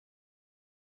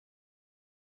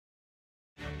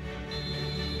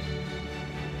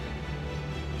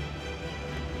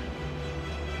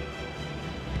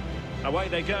Away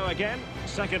they go again.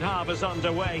 Second half is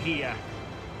underway here.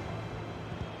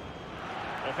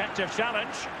 Effective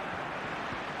challenge.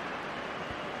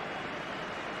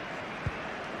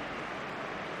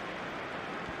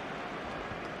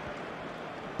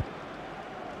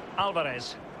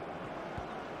 Alvarez.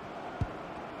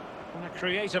 And a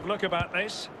creative look about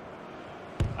this.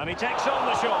 And he takes on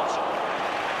the shot.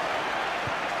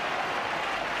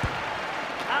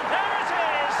 And there it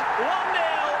is! 1-0.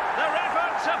 Their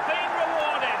efforts have been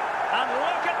rewarded. And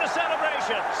look at the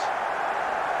celebrations.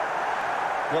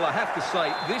 Well, I have to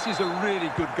say, this is a really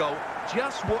good goal.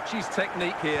 Just watch his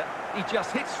technique here. He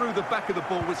just hits through the back of the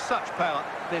ball with such power.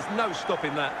 There's no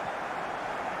stopping that.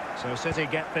 So City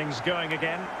get things going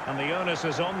again, and the onus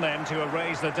is on them to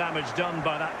erase the damage done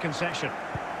by that concession.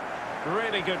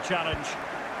 Really good challenge.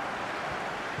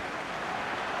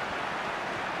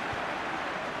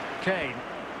 Kane.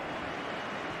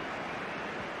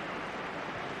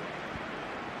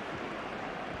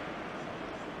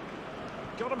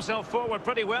 Got himself forward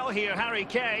pretty well here, Harry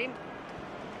Kane.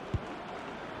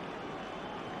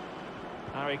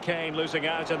 Harry Kane losing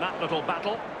out in that little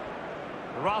battle.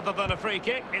 Rather than a free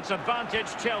kick, it's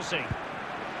advantage Chelsea.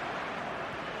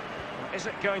 Is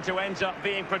it going to end up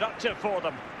being productive for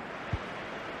them?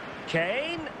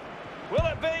 Kane? Will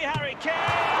it be Harry Kane?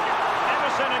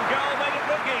 Emerson and goal made it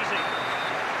look easy.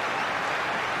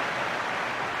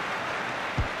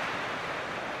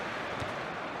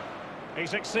 He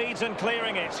succeeds in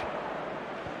clearing it.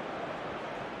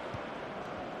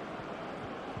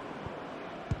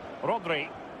 Rodri.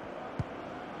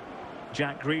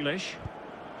 Jack Grealish.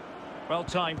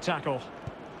 Well-timed tackle.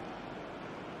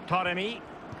 Taremi.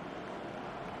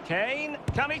 Kane.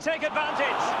 Can he take advantage?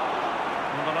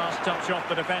 And the last touch off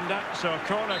the defender, so a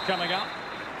corner coming up.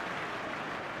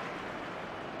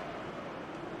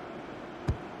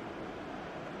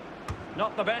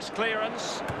 Not the best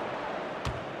clearance.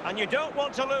 And you don't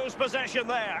want to lose possession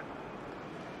there.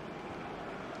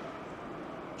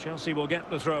 Chelsea will get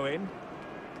the throw in.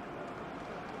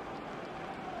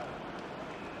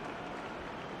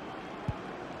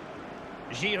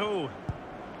 Giroud.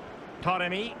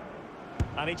 Taremi.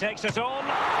 And he takes it on.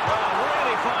 Well,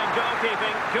 really fine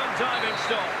goalkeeping. Good diving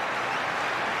stop.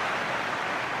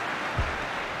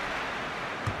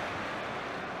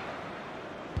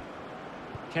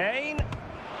 Kane.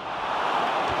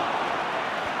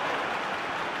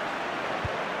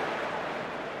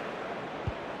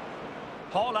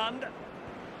 Haaland.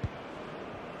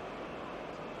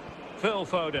 Phil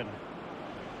Foden.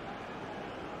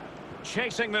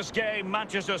 Chasing this game,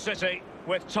 Manchester City,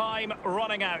 with time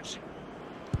running out.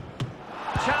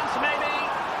 Chance maybe.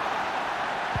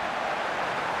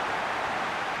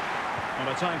 And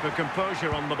a time for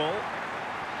composure on the ball.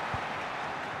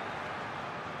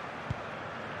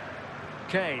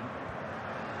 Kane.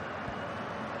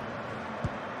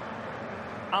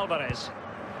 Alvarez.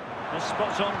 Was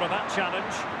spot on with that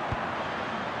challenge.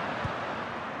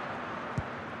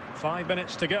 5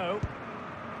 minutes to go.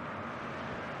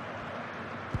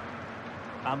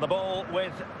 And the ball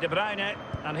with De Bruyne,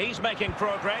 and he's making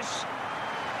progress.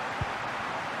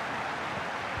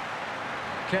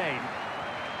 Kane.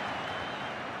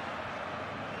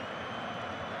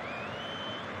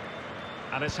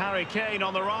 And it's Harry Kane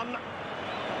on the run.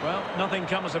 Well, nothing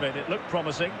comes of it. It looked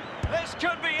promising. This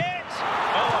could be it!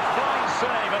 Oh, a fine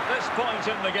save at this point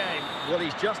in the game. Well,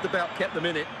 he's just about kept them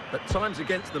in it, but time's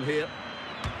against them here.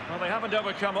 Well, they haven't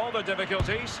overcome all the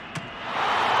difficulties.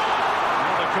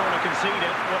 Another corner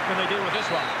conceded. What can they do with this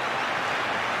one?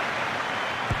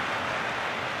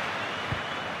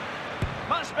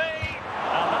 Must be!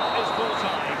 And that is full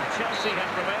time. Chelsea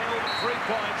have prevailed. 3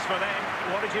 points for them.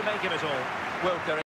 What did you make of it all? Well, Derek.